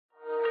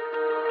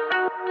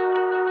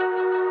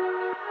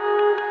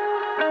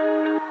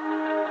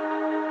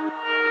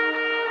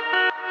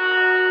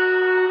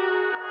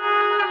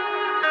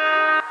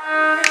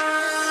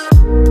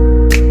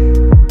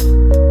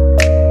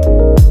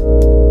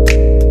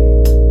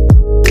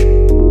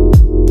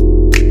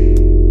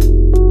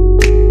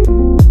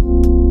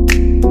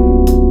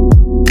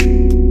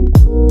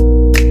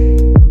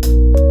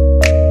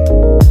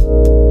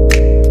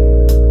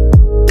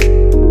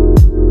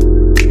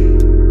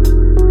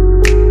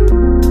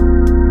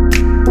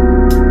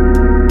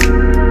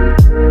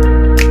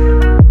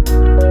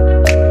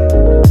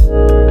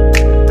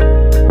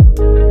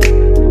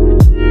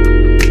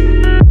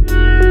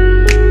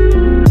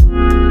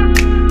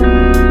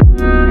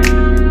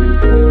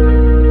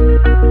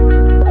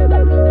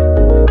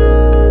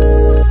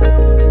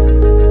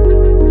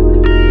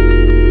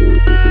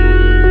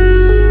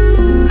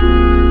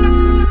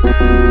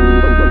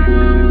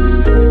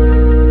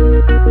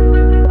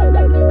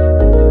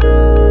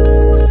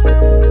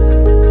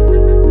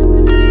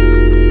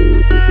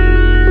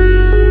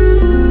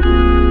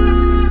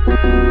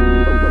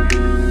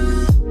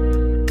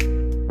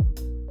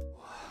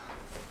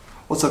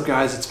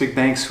guys, it's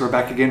BigBankz. We're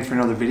back again for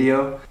another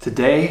video.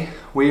 Today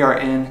we are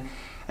in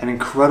an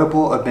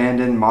incredible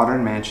abandoned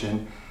modern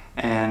mansion,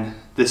 and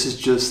this is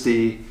just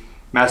the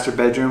master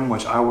bedroom,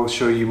 which I will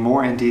show you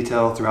more in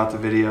detail throughout the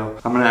video.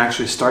 I'm going to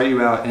actually start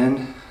you out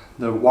in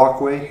the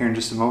walkway here in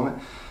just a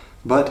moment,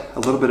 but a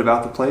little bit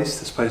about the place.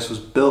 This place was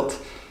built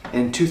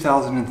in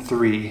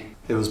 2003.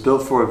 It was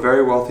built for a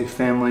very wealthy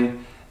family,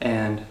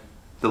 and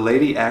the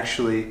lady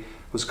actually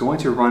was going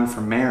to run for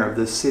mayor of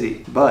this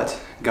city,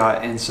 but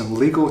got in some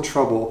legal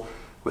trouble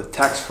with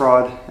tax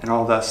fraud and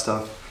all that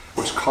stuff,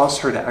 which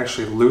caused her to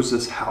actually lose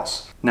this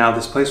house. Now,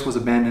 this place was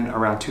abandoned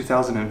around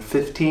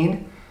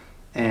 2015,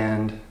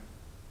 and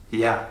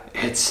yeah,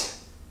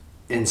 it's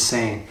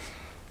insane.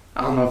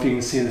 I don't know if you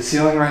can see the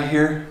ceiling right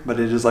here, but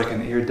it is like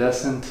an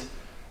iridescent,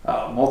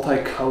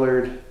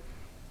 multicolored,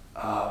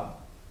 I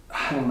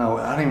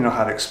don't even know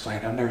how to explain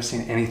it. I've never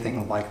seen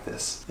anything like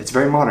this. It's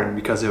very modern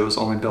because it was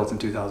only built in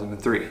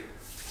 2003.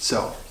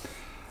 So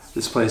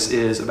this place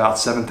is about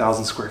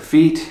 7,000 square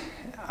feet.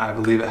 I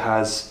believe it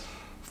has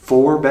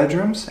 4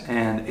 bedrooms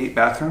and 8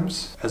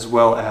 bathrooms, as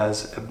well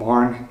as a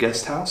barn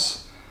guest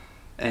house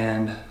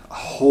and a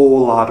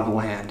whole lot of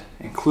land,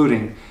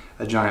 including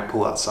a giant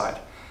pool outside,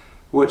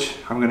 which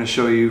I'm going to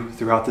show you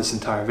throughout this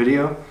entire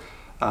video.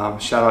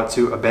 Shout out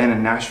to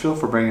Abandoned Nashville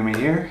for bringing me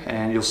here,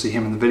 and you'll see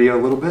him in the video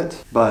a little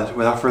bit. But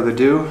without further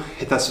ado,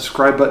 hit that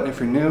subscribe button if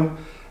you're new,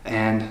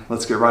 and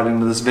let's get right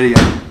into this video.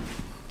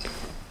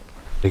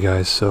 Hey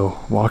guys, so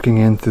walking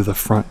in through the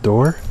front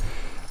door,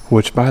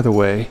 which by the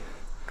way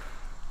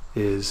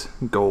is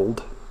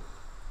gold,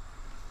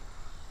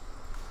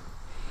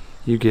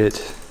 you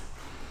get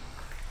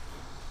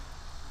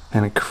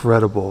an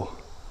incredible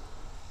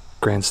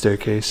grand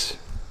staircase.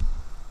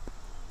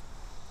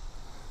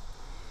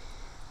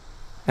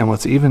 And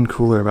what's even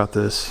cooler about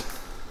this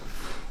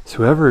is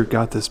whoever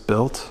got this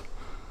built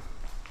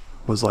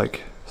was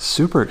like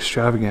super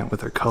extravagant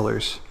with their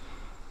colors.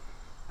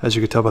 As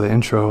you could tell by the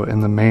intro, in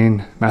the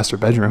main master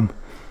bedroom,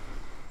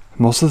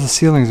 most of the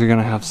ceilings are going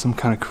to have some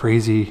kind of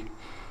crazy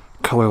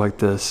color like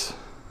this.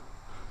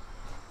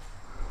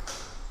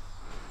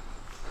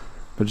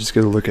 But just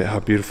get a look at how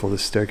beautiful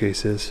this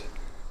staircase is.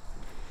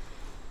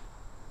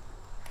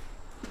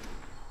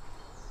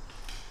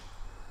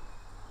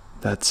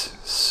 That's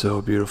so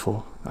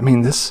beautiful. I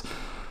mean, this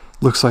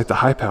looks like the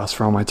hype house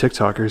for all my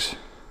TikTokers.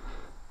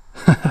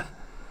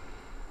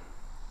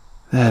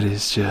 That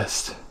is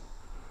just...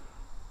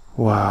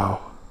 wow.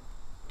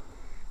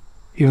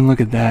 Even look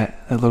at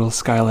that little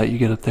skylight you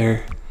get up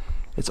there.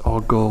 It's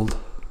all gold.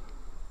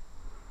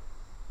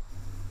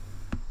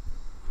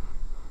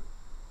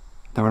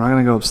 Now we're not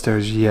gonna go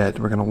upstairs yet.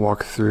 We're gonna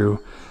walk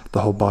through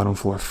the whole bottom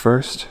floor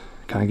first,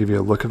 kind of give you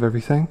a look of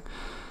everything.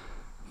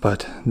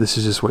 But this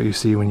is just what you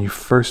see when you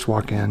first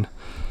walk in.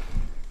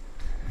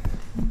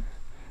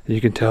 You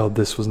can tell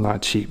this was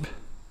not cheap.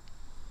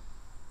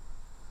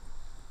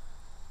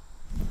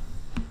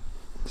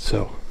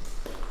 So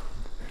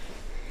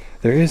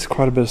there is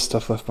quite a bit of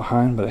stuff left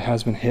behind, but it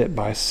has been hit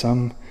by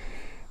some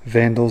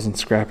vandals and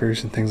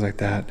scrappers and things like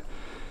that.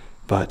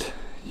 But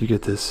you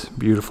get this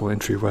beautiful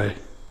entryway.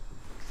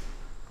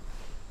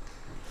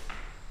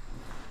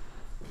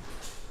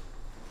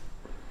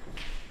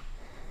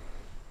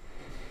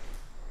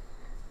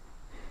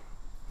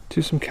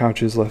 To some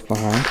couches left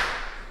behind.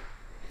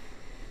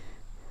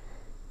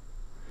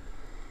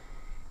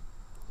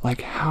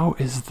 Like, how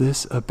is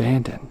this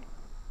abandoned?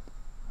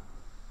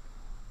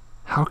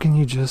 How can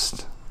you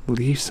just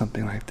leave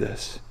something like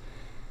this?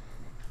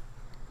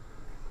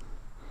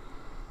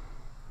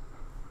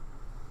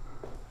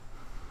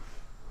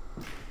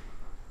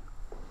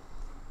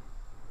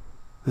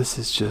 This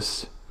is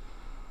just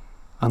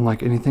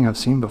unlike anything I've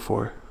seen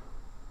before.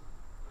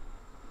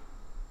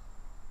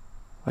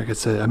 Like I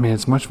said, I mean,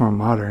 it's much more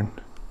modern,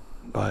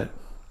 but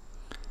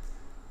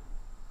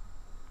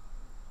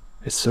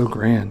it's so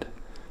grand.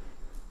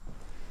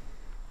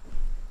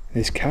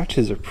 These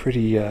couches are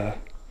pretty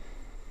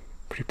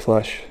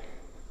plush.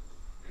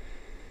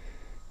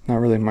 Not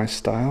really my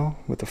style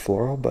with the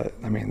floral, but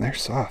I mean, they're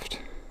soft.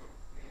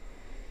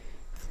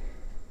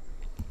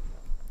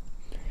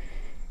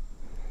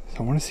 So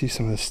I want to see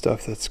some of this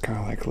stuff that's kind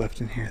of like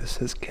left in here. This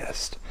says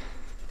guest.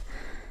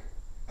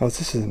 Oh,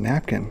 this is a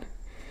napkin.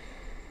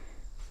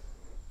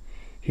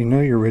 You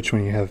know you're rich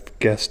when you have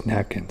guest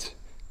napkins.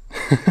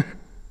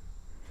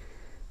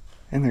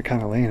 And they're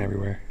kind of laying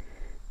everywhere.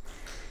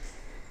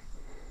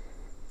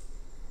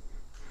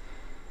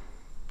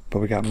 But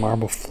we got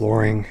marble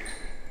flooring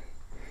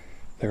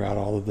throughout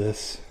all of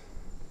this.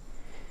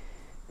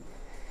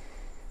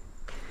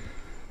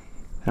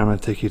 And I'm going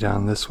to take you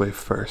down this way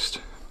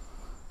first.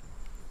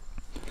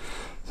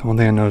 So one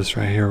thing I noticed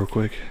right here real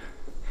quick,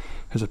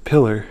 there's a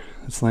pillar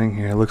that's laying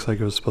here. It looks like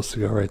it was supposed to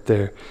go right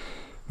there.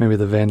 Maybe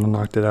the vandal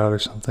knocked it out or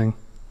something.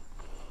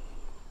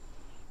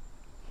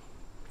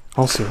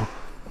 Also,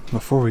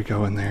 before we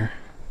go in there,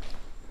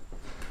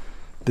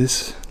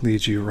 this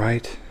leads you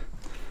right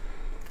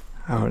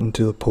out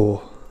into the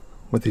pool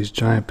with these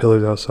giant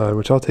pillars outside,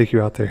 which I'll take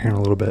you out there here in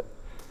a little bit.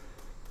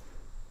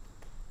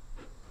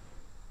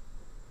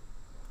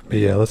 But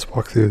yeah, let's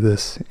walk through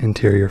this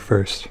interior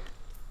first.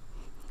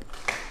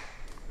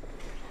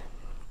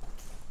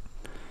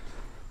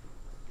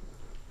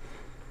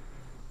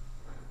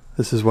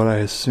 This is what I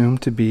assume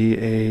to be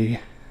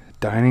a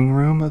dining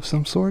room of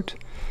some sort.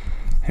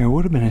 There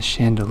would have been a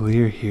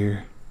chandelier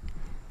here.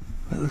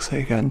 It looks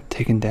like it got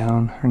taken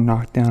down or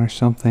knocked down or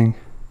something.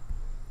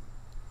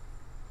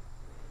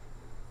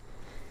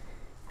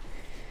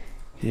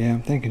 Yeah,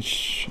 I'm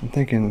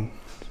thinking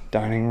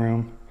dining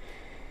room.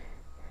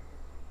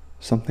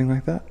 Something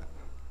like that.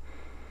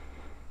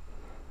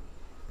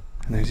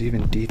 And there's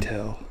even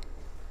detail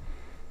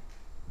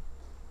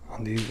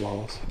on these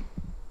walls.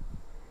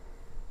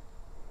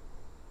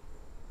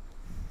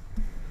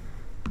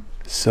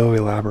 So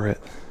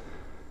elaborate.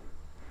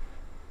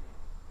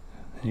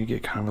 And you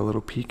get kind of a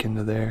little peek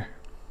into there.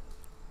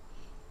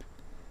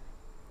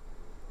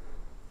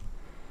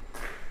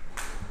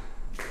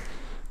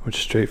 Which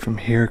straight from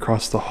here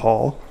across the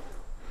hall,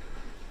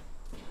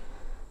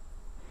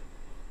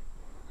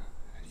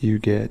 you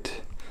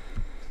get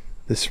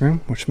this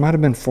room, which might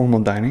have been formal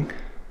dining.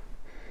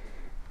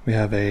 We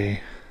have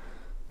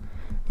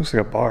looks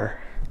like a bar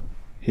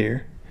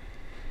here.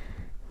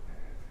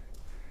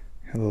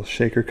 A little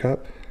shaker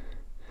cup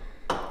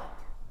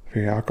for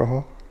your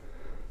alcohol.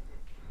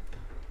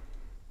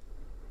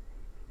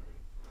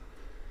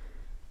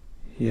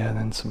 Yeah,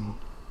 then some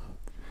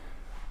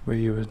where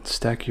you would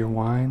stack your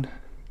wine.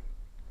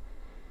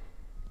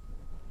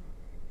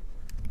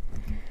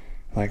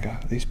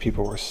 Like, these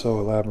people were so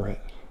elaborate.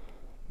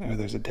 Oh,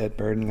 there's a dead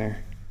bird in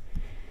there.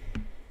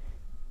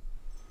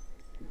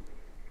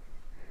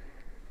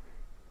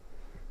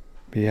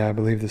 But yeah, I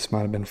believe this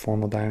might have been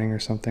formal dining or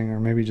something, or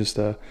maybe just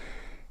a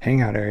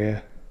hangout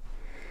area.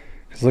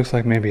 It looks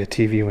like maybe a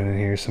TV went in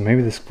here, so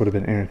maybe this would have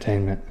been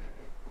entertainment.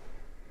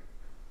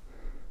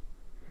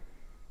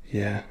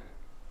 Yeah.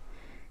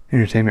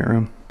 Entertainment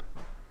room.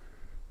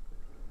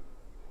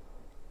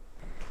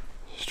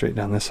 Straight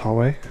down this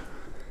hallway.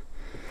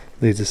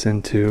 Leads us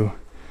into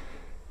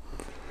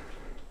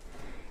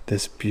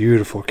this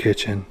beautiful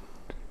kitchen.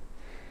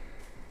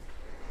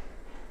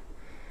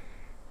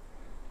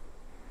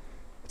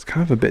 It's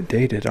kind of a bit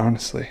dated,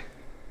 honestly.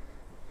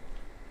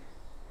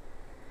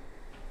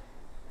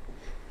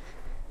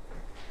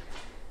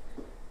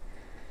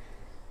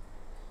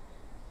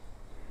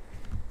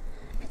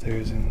 But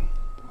there's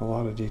a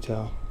lot of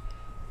detail.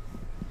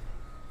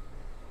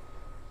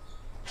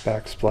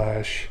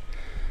 Backsplash.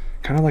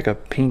 Kind of like a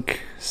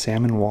pink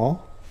salmon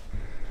wall.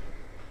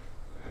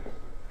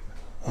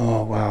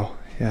 Oh wow,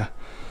 yeah,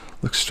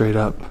 looks straight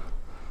up.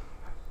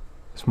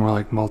 It's more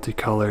like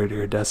multicolored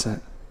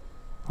iridescent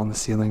on the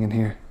ceiling in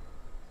here.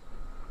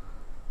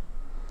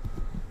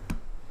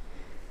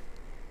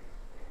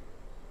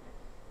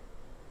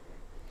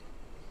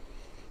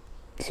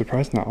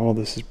 Surprised not all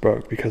this is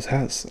broke, because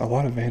a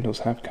lot of vandals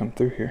have come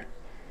through here.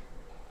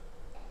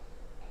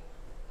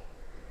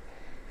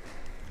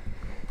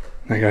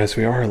 Now guys,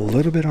 we are a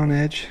little bit on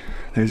edge.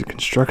 There's a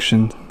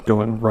construction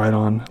going right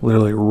on,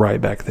 literally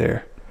right back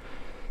there.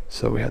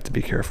 So we have to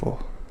be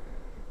careful.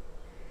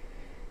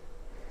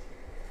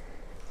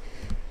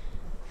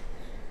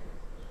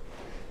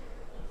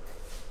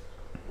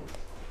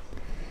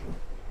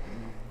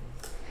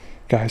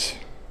 Guys,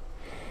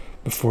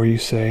 before you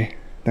say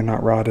they're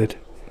not rotted,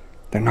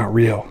 they're not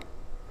real.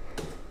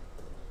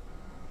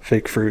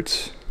 Fake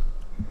fruits.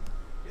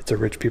 It's a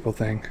rich people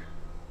thing.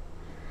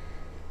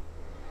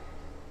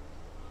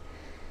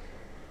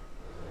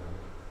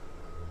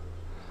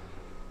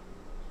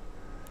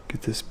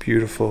 Get this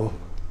beautiful,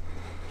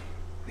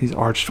 these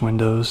arched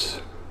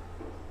windows.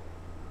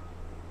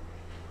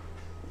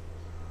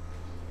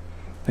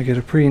 They get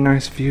a pretty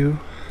nice view,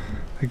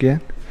 again,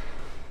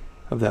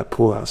 of that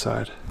pool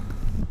outside.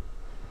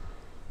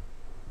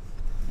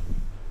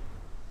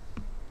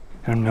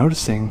 And I'm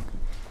noticing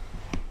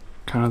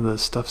kind of the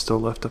stuff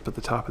still left up at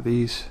the top of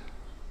these.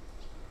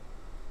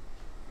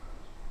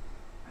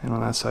 And on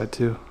that side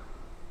too.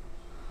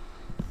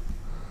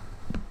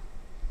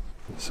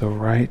 So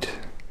right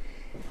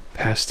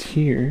past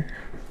here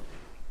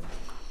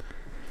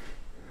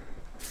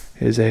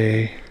is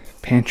a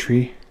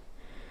pantry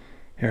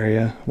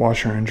area,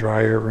 washer and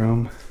dryer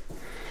room.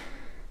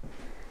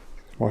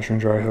 Washer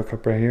and dryer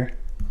hookup right here.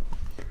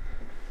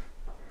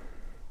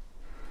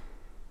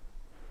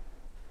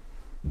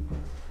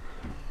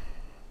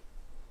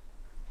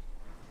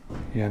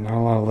 Yeah, not a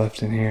lot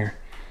left in here,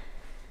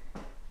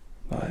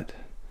 but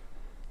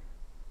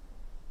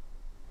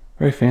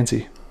very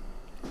fancy.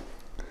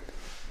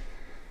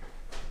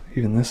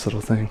 Even this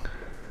little thing.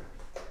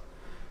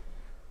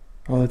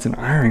 Oh, that's an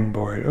ironing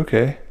board.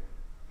 Okay.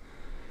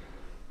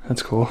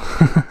 That's cool.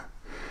 Glad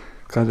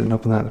I didn't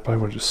open that. It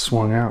probably would have just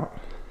swung out.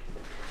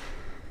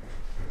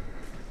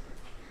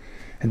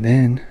 And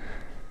then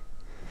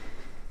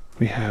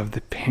we have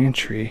the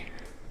pantry,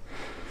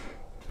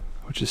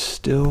 which is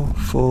still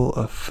full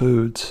of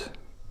foods.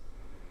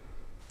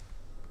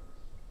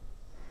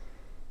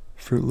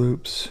 Fruit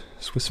Loops,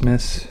 Swiss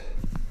Miss,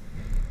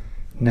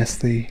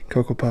 Nestle,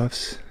 Cocoa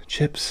Puffs,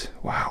 chips.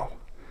 Wow.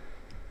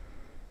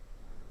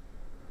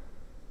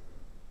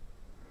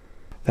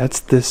 That's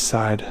this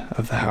side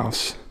of the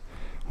house,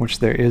 which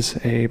there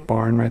is a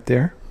barn right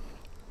there.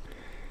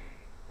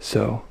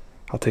 So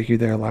I'll take you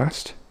there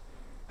last,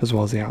 as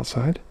well as the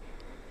outside.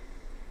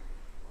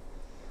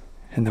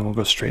 And then we'll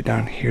go straight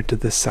down here to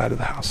this side of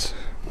the house.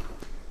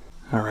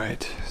 All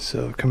right,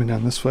 so coming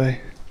down this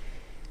way,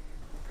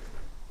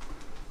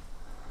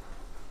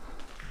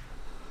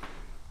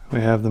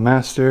 we have the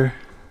master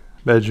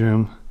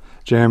bedroom.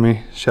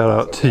 Jeremy, shout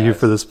out to you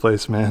for this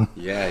place, man.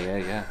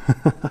 Yeah.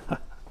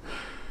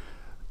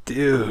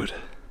 Dude,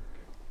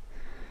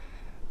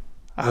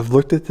 I've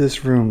looked at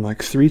this room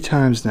like 3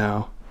 times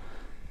now,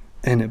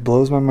 and it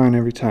blows my mind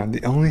every time.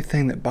 The only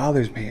thing that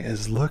bothers me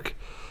is, look,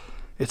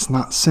 it's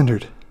not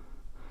centered.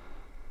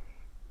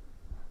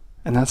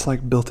 And that's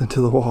like built into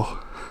the wall.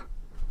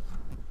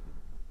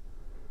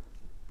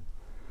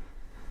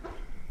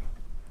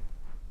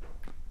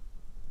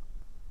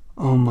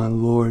 Oh my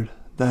Lord,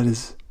 that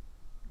is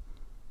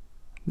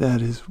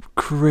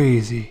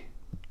crazy.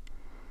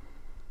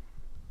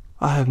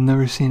 I have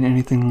never seen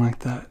anything like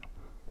that.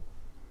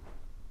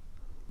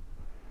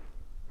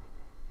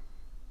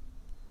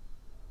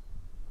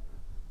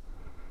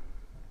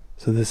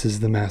 So this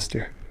is the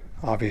master,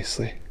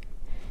 obviously.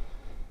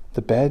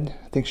 The bed,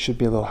 I think, should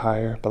be a little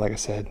higher, but like I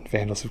said,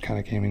 vandals have kind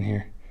of came in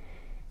here,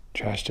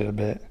 trashed it a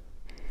bit.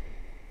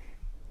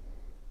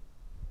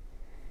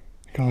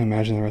 I can only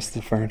imagine the rest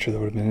of the furniture that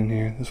would have been in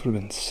here. This would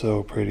have been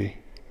so pretty.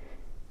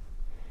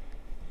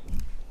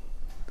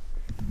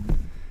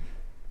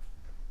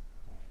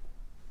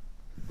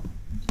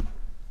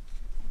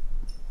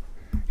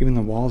 Even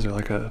the walls are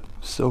like a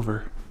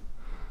silver.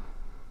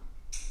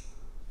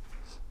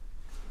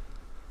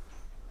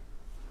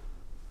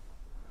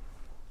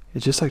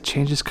 It just like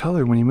changes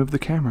color when you move the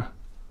camera.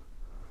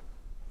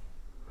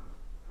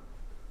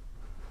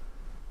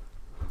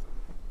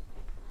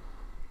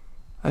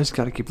 I just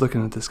gotta keep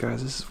looking at this,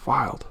 guys. This is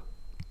wild.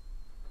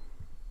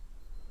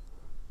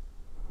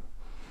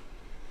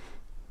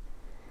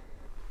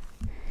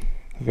 A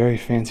very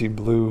fancy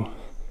blue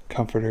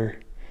comforter.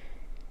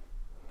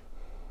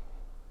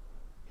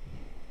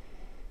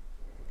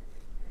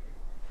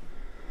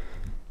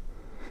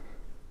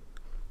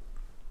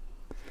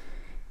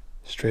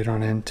 Straight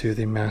on into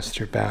the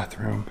master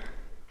bathroom.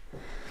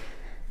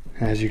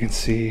 As you can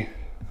see,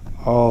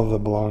 all the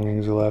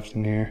belongings are left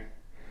in here.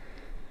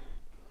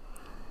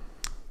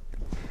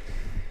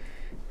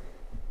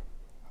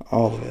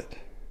 All of it.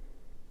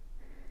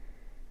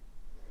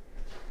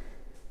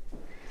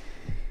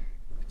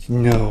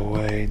 No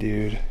way,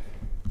 dude.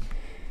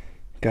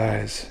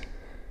 Guys,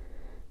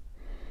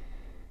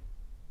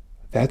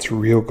 that's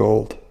real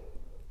gold.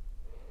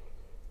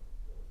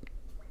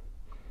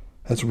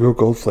 That's real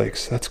gold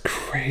flakes. That's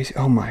crazy.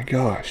 Oh my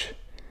gosh.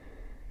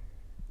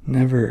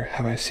 Never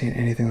have I seen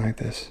anything like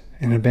this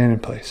in an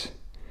abandoned place.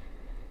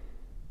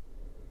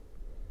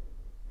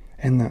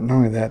 And not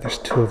only that, there's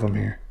 2 of them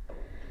here.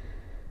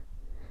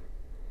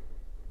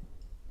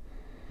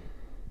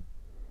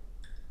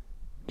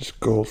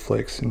 Just gold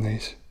flakes in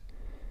these.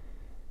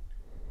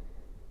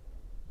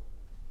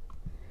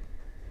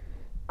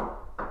 And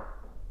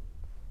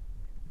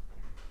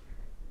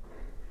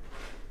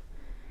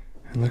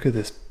look at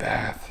this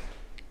bath.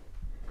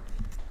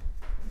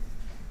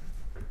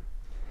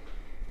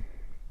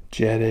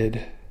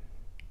 Jetted,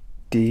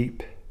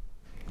 deep,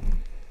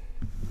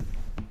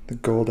 the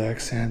gold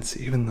accents,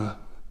 even the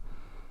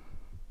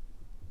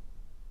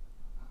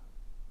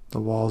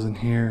walls in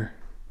here.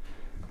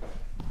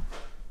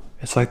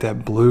 It's like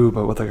that blue,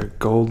 but with like a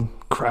gold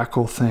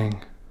crackle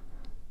thing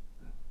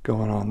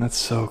going on. That's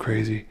so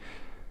crazy.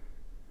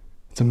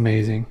 It's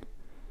amazing.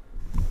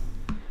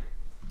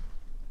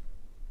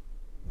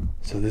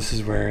 So this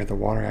is where the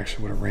water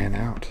actually would have ran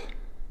out,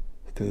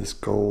 through this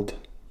gold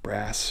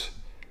brass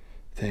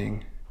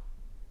thing.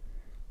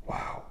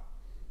 Wow.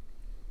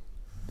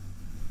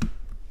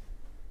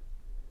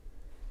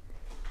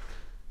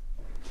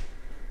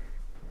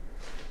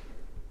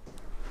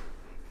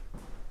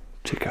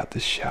 Check out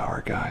this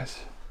shower,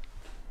 guys.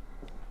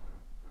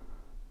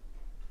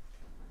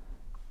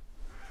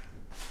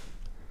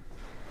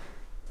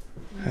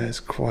 That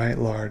is quite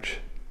large.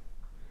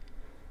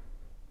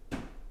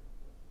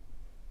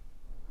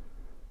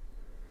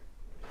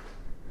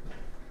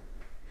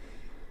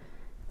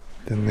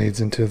 Then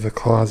leads into the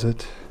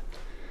closet.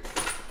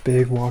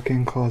 Big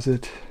walk-in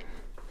closet.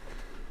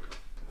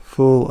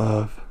 Full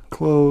of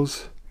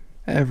clothes.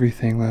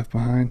 Everything left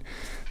behind.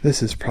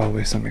 This is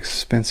probably some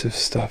expensive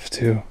stuff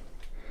too.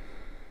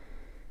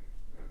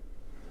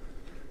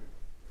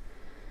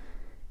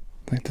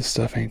 Like, this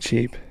stuff ain't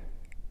cheap.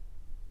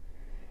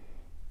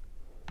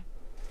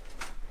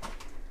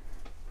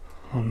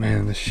 Oh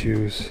man, the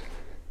shoes.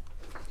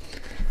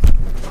 I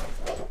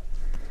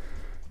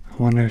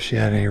wonder if she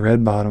had any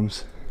red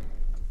bottoms.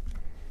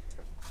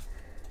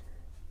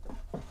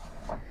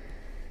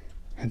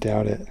 I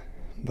doubt it,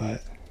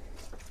 but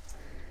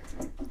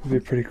it'd be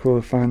pretty cool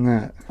to find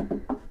that.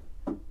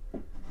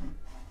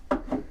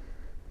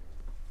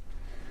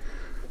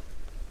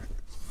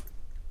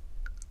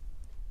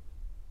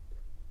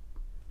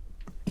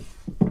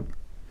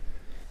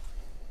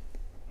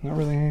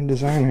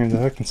 design here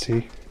that I can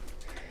see.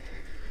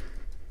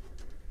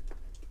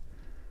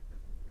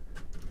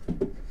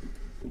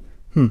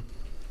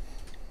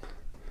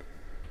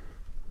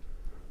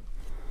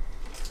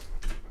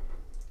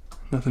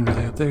 Nothing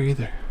really up there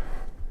either.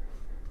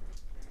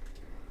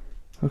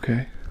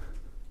 Okay.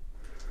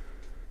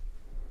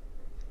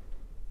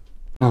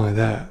 Not only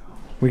that,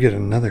 we get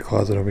another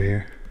closet over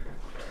here.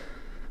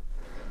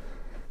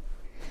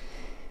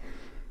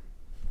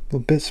 A little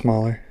bit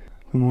smaller,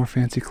 with more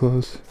fancy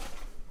clothes.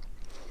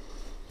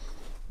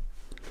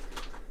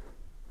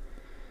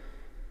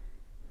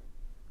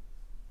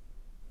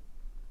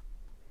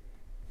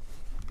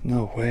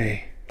 No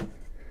way.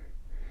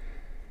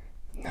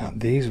 Now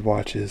these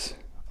watches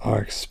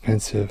are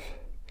expensive.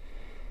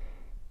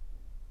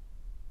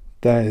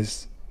 That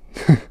is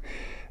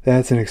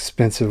that's an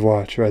expensive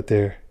watch right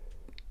there.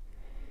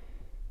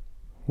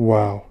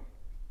 Wow.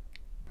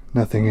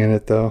 Nothing in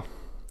it though.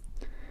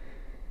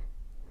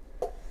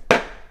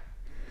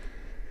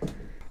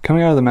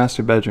 Coming out of the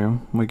master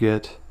bedroom, we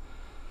get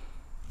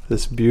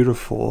this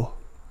beautiful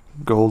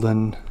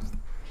golden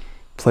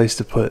place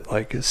to put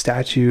like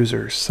statues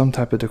or some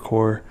type of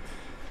decor.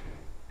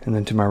 And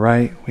then to my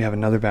right, we have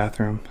another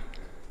bathroom.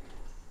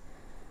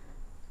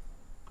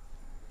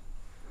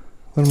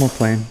 A little more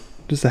plain,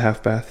 just a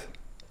half bath.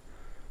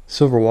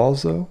 Silver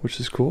walls though, which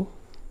is cool.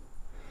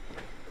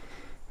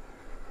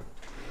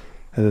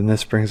 And then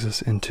this brings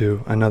us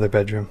into another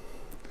bedroom.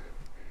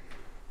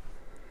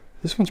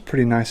 This one's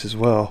pretty nice as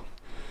well.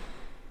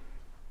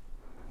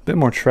 A bit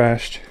more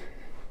trashed,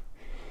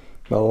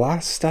 but a lot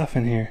of stuff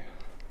in here.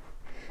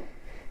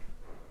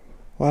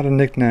 A lot of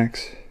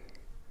knickknacks.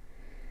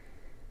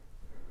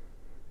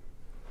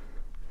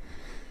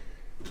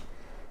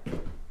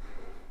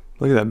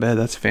 Look at that bed,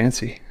 that's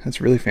fancy.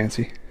 That's really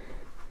fancy.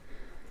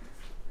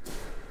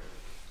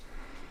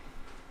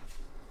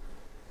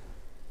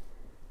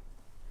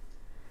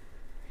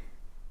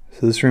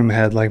 So this room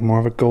had like more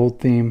of a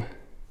gold theme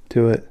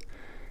to it.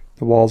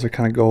 The walls are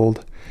kind of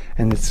gold,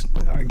 and it's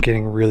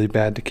getting really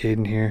bad decayed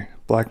in here.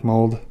 Black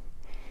mold,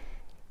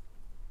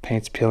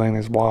 paint's peeling,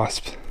 there's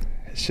wasps.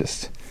 It's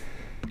just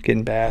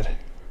getting bad.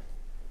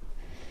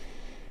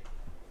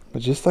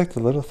 But just like the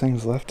little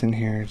things left in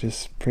here,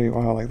 just pretty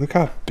wild. Like look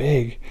how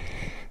big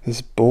this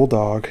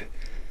bulldog,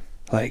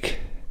 like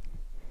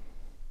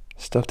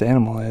stuffed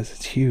animal is.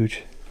 It's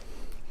huge.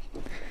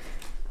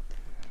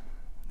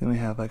 Then we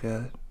have like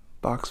a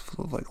box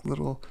full of like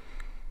little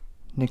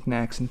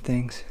knickknacks and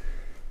things.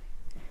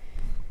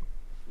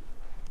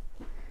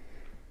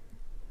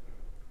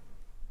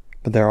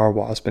 But there are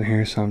wasps in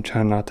here, so I'm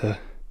trying not to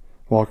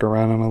walk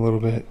around them a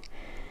little bit.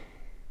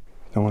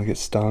 Don't want to get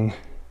stung.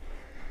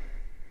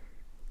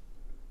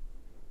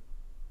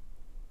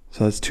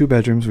 So that's 2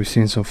 bedrooms we've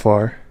seen so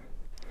far.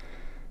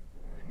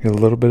 Got a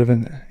little bit of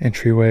an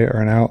entryway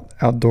or an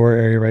outdoor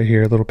area right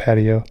here, a little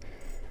patio.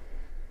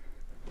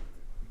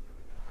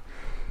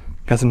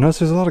 Got some notice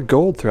there's a lot of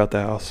gold throughout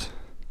the house.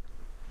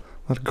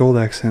 A lot of gold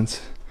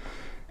accents.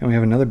 And we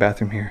have another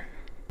bathroom here.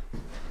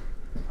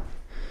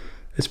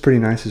 It's pretty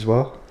nice as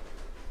well.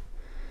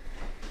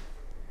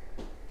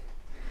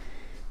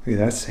 Look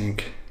at that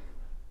sink.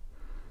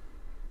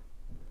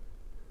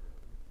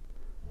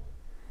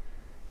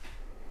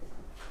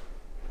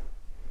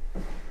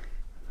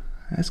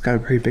 That's got a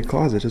pretty big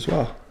closet as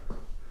well.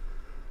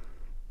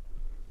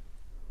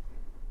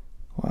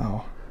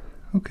 Wow.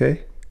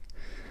 Okay.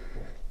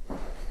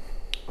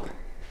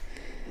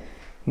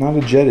 Not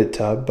a jetted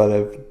tub, but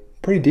a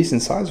pretty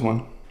decent sized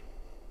one.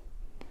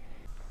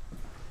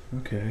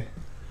 Okay.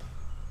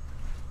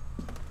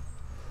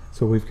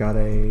 So we've got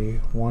a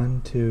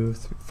 1, 2,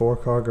 3, 4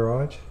 car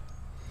garage.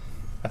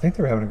 I think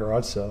they were having a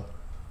garage sale.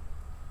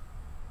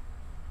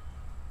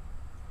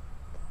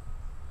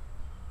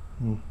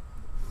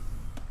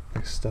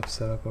 Like stuff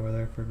set up over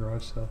there for a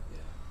garage sale. Yeah.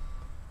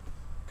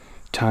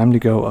 Time to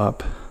go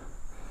up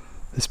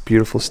this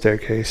beautiful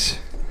staircase.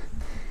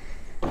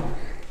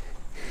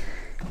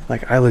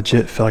 Like I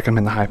legit feel like I'm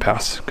in the hype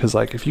house, because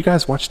like if you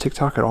guys watch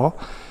TikTok at all,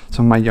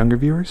 some of my younger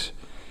viewers,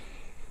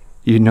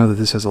 you know that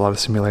this has a lot of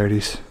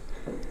similarities.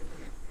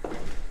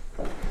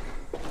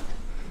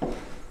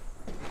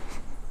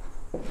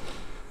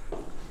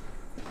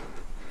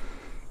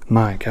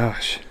 My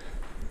gosh.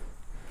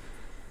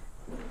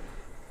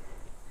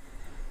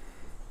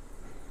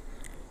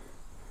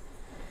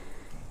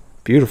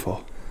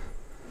 Beautiful.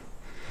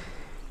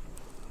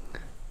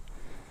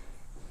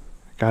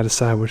 Gotta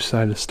decide which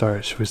side to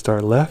start. Should we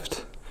start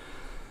left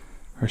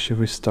or should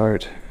we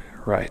start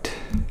right?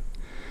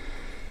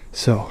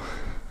 So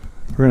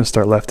we're gonna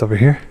start left over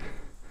here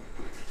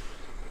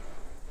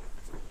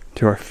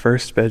to our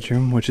first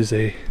bedroom, which is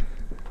a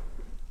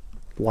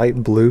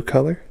light blue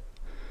color.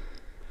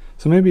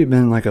 So maybe it's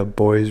been like a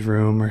boys'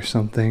 room or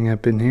something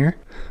up in here,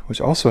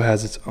 which also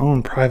has its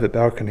own private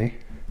balcony,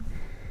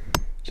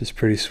 which is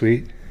pretty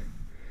sweet.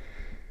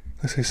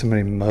 Looks like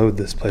somebody mowed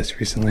this place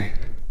recently.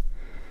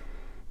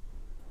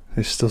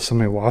 There's still so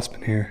many wasps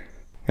in here.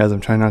 Guys,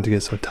 I'm trying not to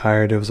get so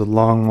tired. It was a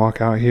long walk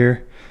out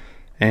here,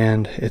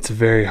 and it's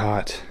very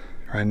hot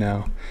right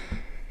now.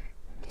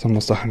 It's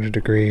almost 100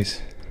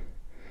 degrees.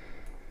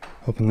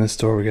 Open this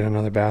door, we get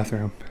another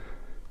bathroom.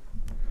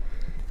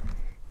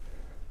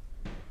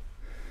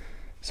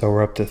 So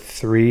we're up to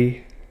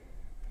 3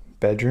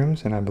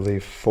 bedrooms and I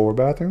believe 4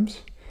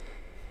 bathrooms.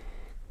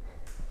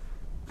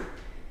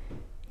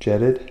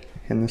 Jetted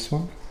in this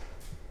one.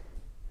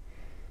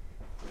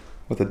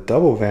 With a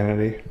double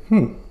vanity.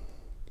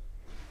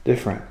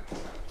 Different.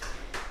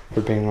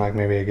 For being like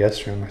maybe a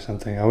guest room or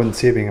something. I wouldn't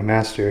see it being a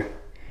master.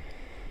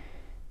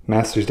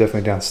 Master's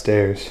definitely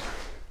downstairs.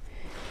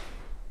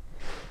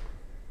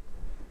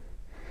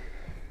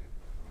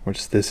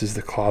 Which this is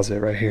the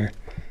closet right here.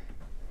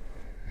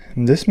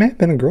 And this may have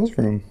been a girl's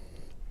room.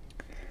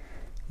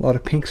 A lot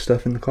of pink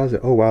stuff in the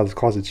closet. Oh wow, this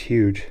closet's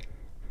huge.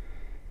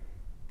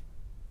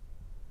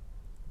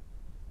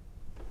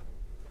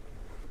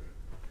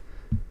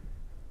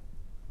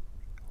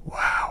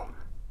 Wow.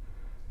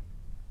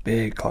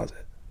 Big closet.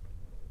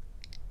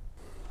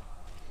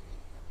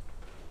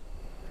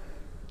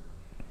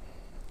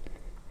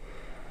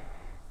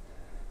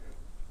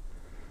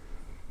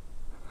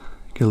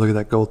 Get a look at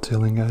that gold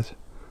ceiling, guys.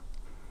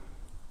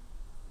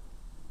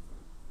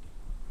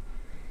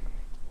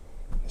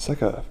 It's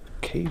like a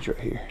cage right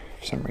here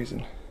for some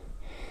reason. I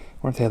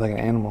wonder if they had like an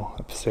animal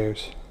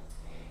upstairs.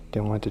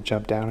 Didn't want it to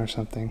jump down or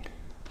something.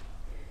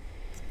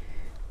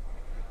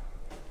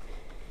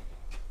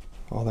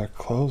 All their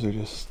clothes are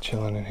just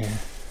chilling in here.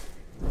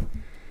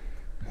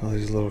 Oh,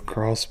 there's a little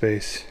crawl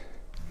space.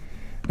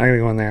 Not gonna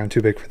go in there, I'm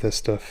too big for this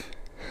stuff.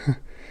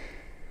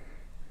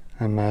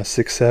 I'm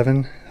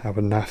 6'7", I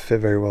would not fit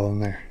very well in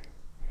there.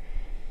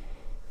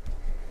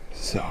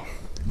 So,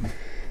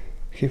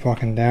 keep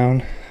walking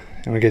down,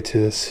 and we get to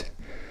this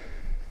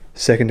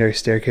secondary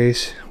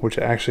staircase, which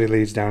actually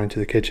leads down into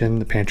the kitchen.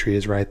 The pantry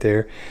is right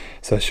there,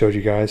 so I showed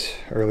you guys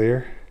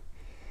earlier.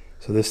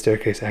 So this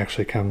staircase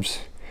actually comes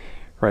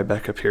right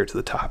back up here to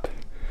the top.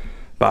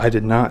 But I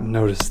did not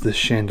notice this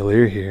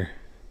chandelier here.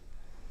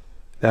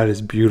 That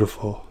is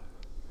beautiful.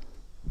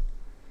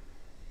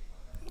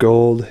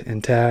 Gold,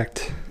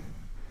 intact.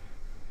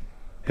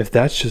 If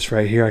that's just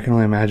right here, I can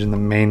only imagine the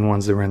main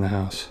ones that were in the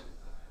house.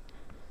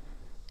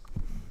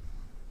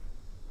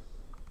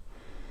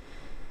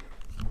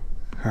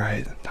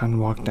 Alright, time to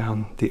walk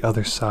down the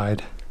other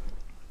side.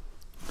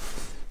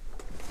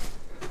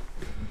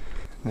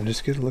 And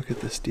just get a look at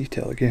this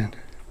detail again.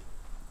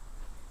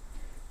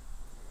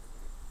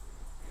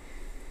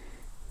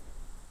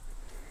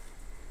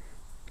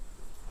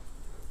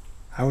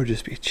 I would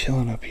just be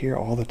chilling up here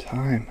all the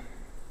time.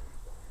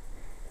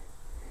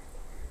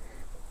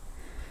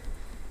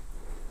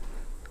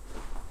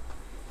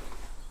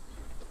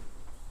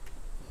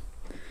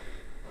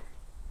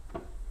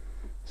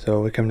 So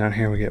we come down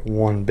here and we get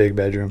 1 big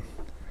bedroom.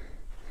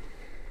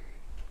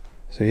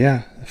 So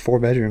yeah, 4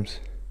 bedrooms.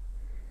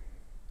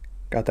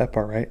 Got that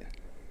part right.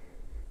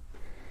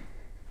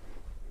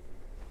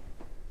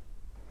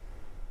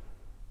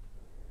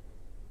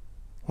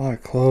 A lot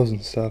of clothes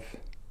and stuff.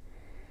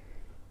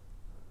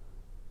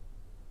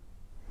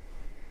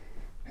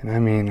 And I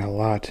mean a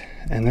lot.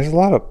 And there's a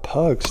lot of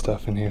pug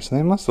stuff in here, so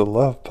they must have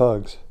loved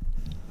pugs.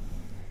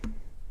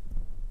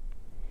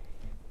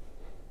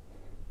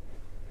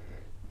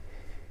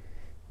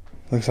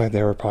 Looks like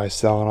they were probably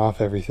selling off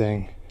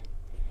everything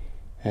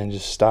and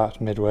just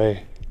stopped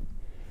midway.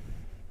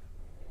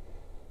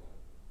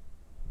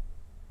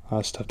 A lot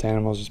of stuffed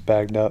animals just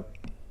bagged up.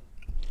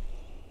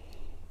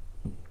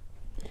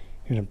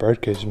 Even a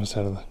bird cage must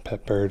have a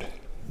pet bird.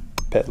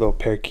 Pet little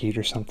parakeet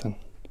or something.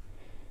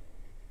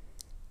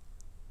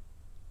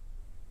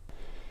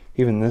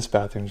 Even this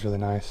bathroom's really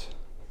nice.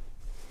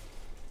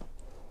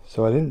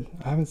 So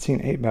I haven't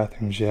seen 8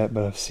 bathrooms yet,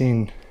 but I've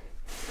seen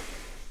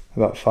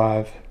about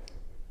 5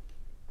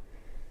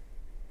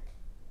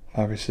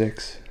 or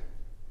 6.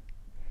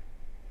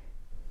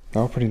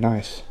 They're all pretty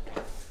nice.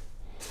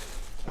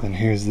 And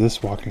here's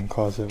this walk-in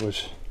closet,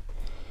 which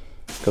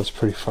goes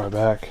pretty far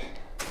back.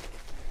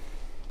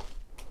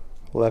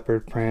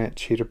 Leopard print,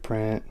 cheetah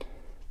print,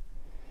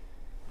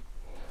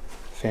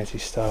 fancy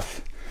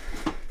stuff.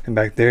 And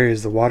back there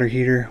is the water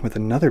heater with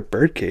another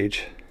bird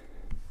cage.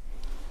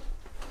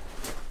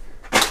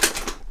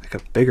 Like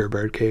a bigger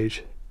bird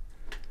cage.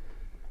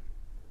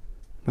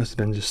 Must have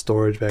been just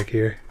storage back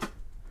here.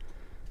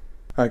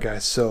 Alright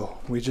guys, so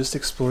we just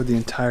explored the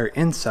entire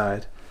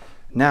inside.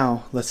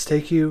 Now let's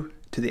take you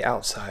to the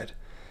outside,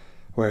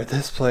 where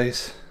this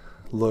place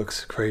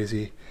looks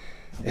crazy.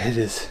 It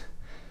is,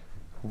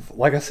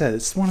 like I said,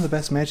 it's one of the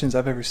best mansions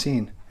I've ever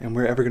seen and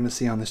we're ever going to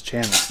see on this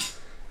channel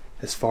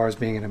as far as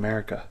being in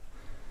America.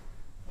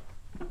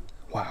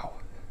 Wow.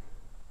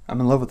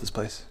 I'm in love with this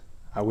place.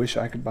 I wish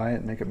I could buy it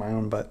and make it my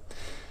own, but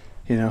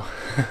you know.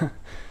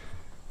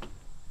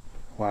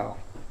 Wow.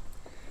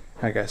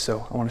 Alright guys,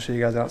 so I want to show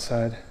you guys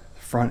outside, the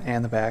front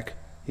and the back.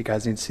 You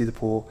guys need to see the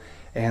pool,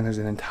 and there's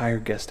an entire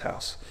guest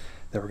house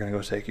that we're going to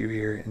go take you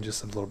here in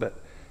just a little bit.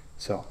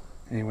 So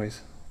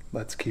anyways,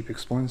 let's keep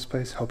exploring this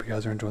place. Hope you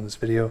guys are enjoying this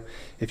video.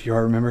 If you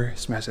are, remember,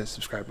 smash that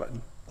subscribe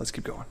button. Let's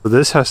keep going. So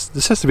this has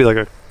to be like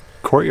a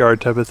courtyard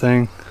type of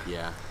thing.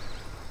 Yeah.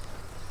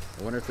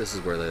 I wonder if this is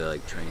where they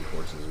like train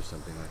horses or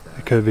something like that.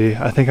 It could be.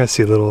 I think I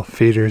see little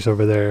feeders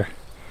over there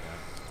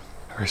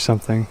or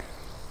something.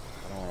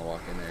 I don't want to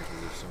walk in there because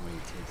there's so many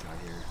ticks out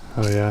here.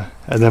 Oh yeah.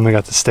 And then we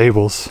got the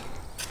stables.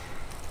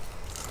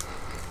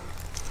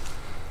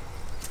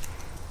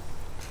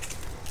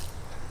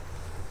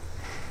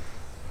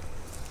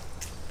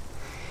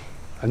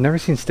 I've never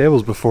seen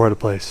stables before at a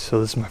place, so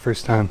this is my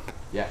first time.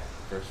 Yeah,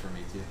 first for me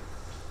too.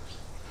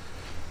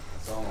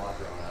 I saw them a lot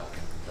growing up in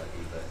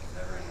Kentucky, but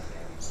never in a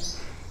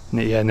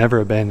family. Yeah, never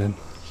abandoned.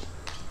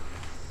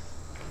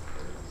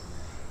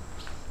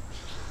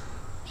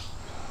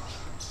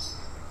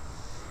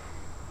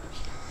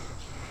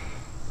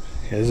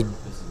 Yeah, this is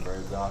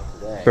birds off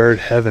today. Bird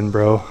heaven,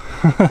 bro.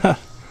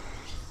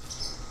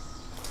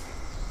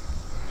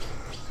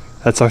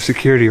 That's our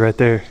security right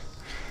there.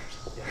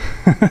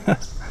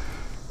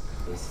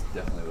 This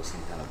definitely was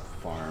some kind of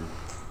farm.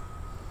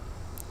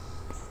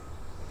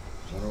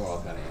 I wonder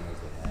what kind of animals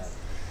they had.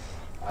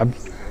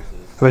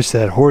 I bet they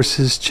had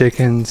horses,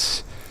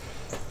 chickens,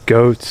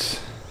 goats,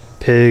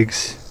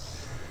 pigs.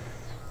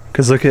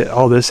 Because look at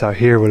all this out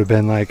here would have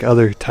been like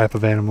other type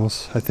of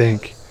animals, I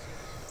think.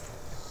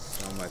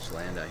 So much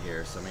land out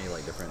here, so many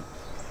like different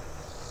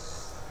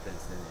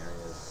fenced in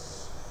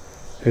areas.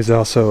 There's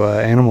also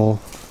animal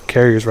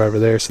carriers right over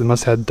there, so they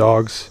must have had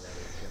dogs.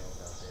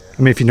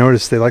 I mean, if you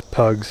notice, they like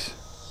pugs.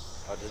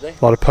 Oh, did they?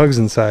 A lot of pugs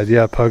inside.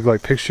 Yeah, pug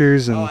like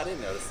pictures and. Oh, I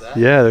didn't notice that.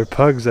 Yeah, there are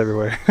pugs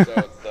everywhere.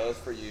 So those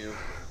for you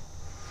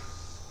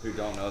who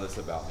don't know this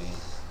about me,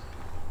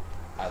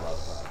 I love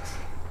pugs.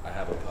 I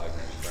have a pug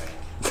named Frank,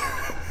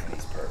 and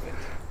he's perfect,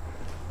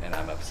 and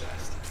I'm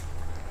obsessed.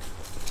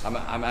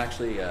 I'm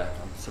actually I'm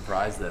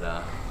surprised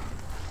that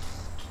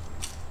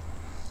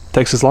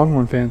Texas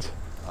Longhorn fans.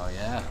 Oh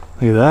yeah.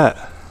 Look at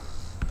that.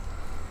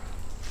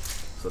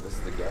 So this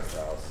is the guest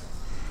house.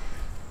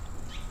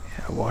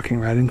 Yeah, walking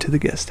right into the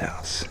guest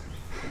house.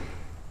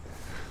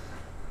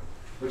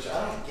 Which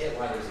I don't get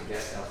why there's a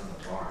guest house in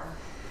the barn.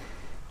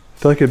 I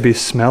feel like it'd be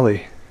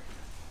smelly.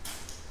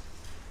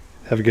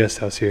 Have a guest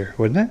house here,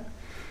 wouldn't it?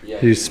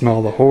 Yeah. You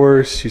smell the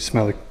horse, you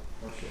smell the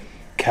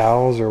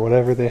cows or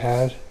whatever they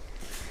had.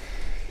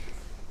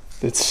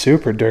 It's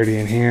super dirty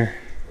in here.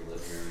 The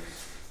living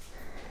rooms.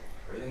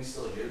 Everything's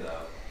still here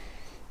though.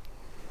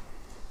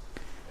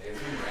 Like, it's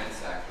been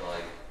ransacked, but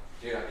like,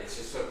 dude, it's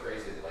just so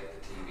crazy that like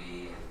the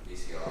TV and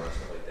VCR and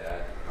stuff like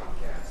that,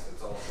 Comcast,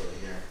 it's all still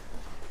here.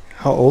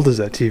 How old is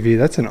that TV?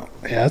 That's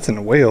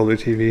an way older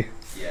TV.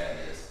 Yeah, it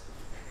is.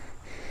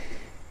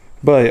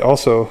 But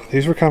also,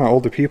 these were kind of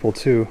older people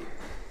too.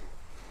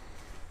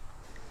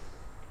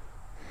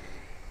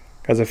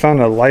 Guys, I found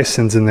a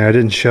license in there. I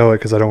didn't show it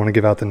because I don't want to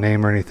give out the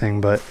name or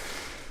anything, but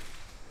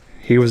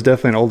he was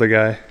definitely an older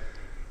guy.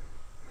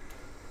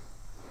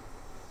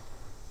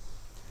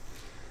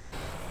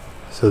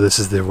 So this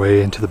is their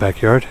way into the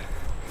backyard.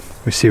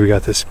 We see we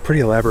got this pretty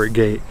elaborate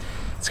gate.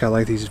 It's got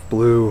like these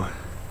blue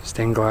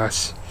stained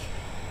glass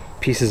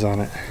pieces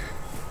on it.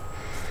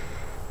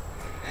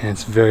 And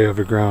it's very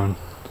overgrown.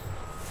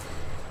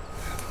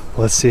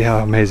 Let's see how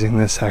amazing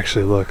this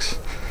actually looks.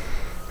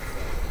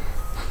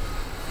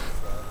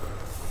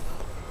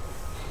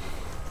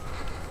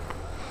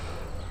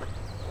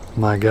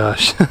 My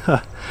gosh,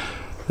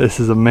 this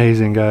is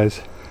amazing,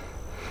 guys.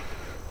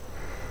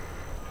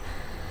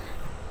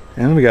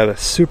 And we got a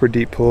super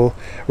deep pool.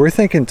 We're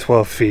thinking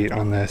 12 feet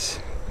on this.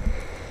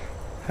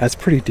 That's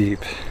pretty deep.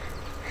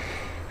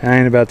 I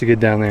ain't about to get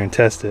down there and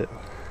test it.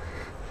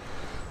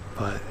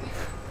 But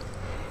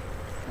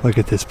look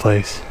at this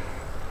place.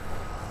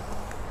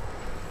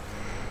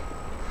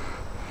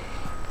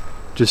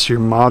 Just your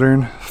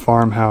modern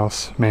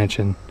farmhouse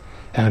mansion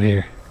out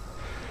here.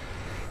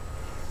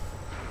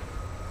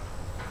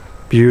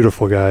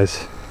 Beautiful,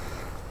 guys.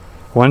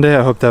 One day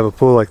I hope to have a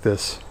pool like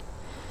this.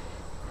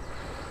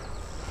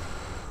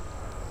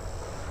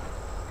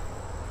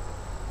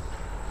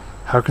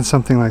 How can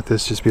something like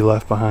this just be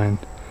left behind?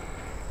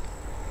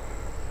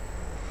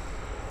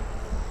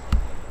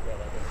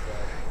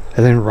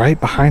 And then right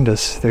behind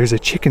us, there's a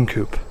chicken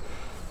coop.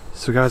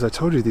 So guys, I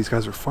told you these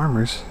guys were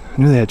farmers. I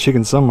knew they had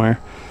chickens somewhere.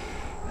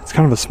 It's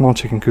kind of a small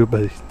chicken coop,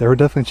 but there were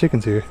definitely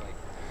chickens here.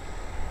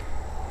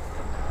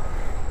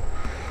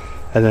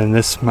 And then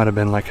this might have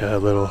been like a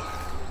little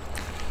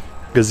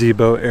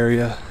gazebo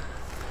area.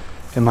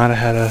 It might have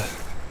had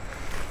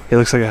it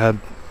looks like it had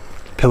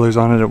pillars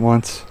on it at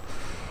once.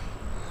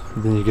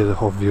 And then you get a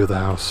whole view of the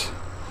house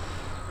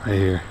right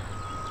here.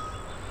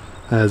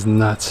 That is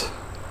nuts.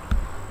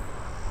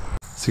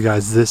 So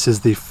guys, this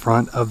is the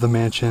front of the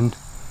mansion.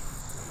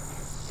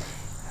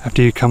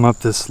 After you come up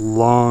this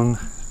long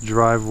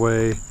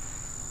driveway,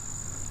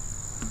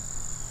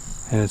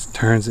 and it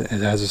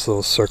has this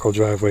little circle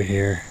driveway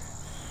here.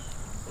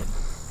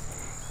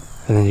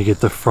 And then you get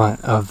the front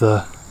of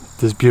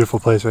this beautiful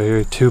place right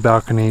here. 2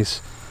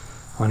 balconies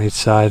on each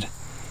side.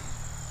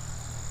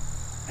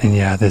 And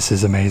yeah, this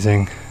is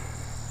amazing.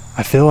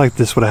 I feel like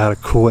this would have had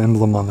a cool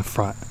emblem on the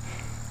front,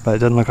 but it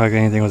doesn't look like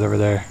anything was ever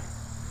there.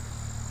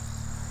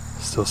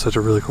 Still such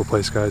a really cool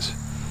place, guys.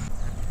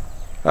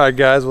 Alright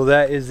guys, well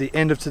that is the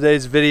end of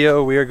today's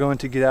video. We are going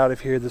to get out of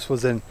here. This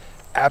was an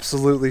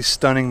absolutely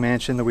stunning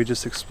mansion that we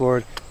just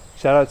explored.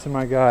 Shout out to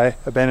my guy,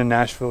 Abandoned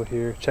Nashville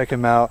here. Check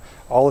him out.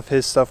 All of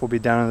his stuff will be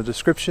down in the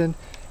description.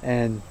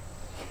 And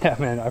yeah,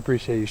 man, I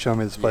appreciate you showing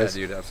me this place.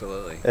 Yeah, dude,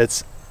 absolutely.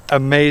 It's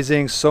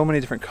amazing. So many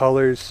different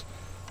colors,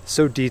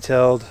 so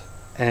detailed,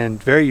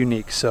 and very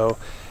unique. So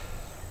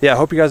yeah, I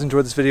hope you guys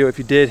enjoyed this video. If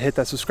you did, hit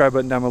that subscribe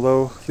button down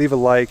below, leave a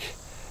like,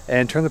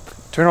 and turn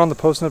on the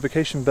post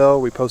notification bell.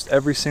 We post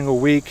every single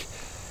week.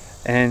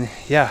 And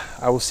yeah,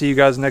 I will see you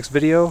guys in the next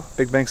video.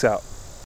 BigBankz out.